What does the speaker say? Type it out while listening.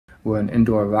We're an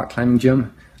indoor rock climbing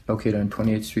gym located on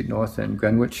 28th Street North in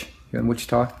Greenwich, here in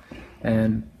Wichita.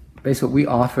 And basically what we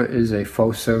offer is a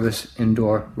full service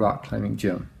indoor rock climbing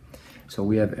gym. So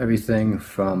we have everything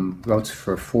from routes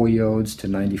for 4-year-olds to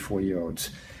 94-year-olds,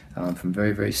 from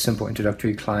very, very simple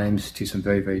introductory climbs to some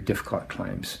very, very difficult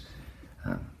climbs.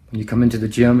 When you come into the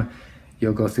gym,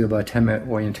 you'll go through about a 10-minute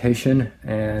orientation,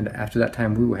 and after that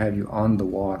time we will have you on the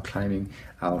wall climbing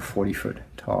our 40-foot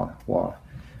tall wall.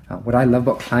 What I love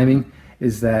about climbing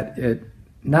is that it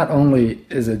not only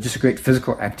is it just a great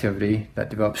physical activity that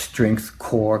develops strength,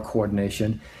 core,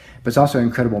 coordination, but it's also an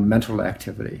incredible mental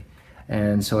activity.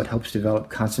 And so it helps develop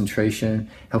concentration,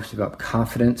 helps develop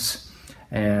confidence,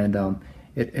 and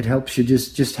it helps you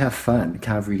just have fun,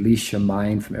 kind of release your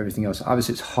mind from everything else.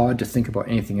 Obviously it's hard to think about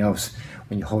anything else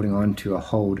when you're holding on to a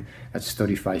hold that's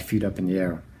 35 feet up in the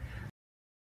air.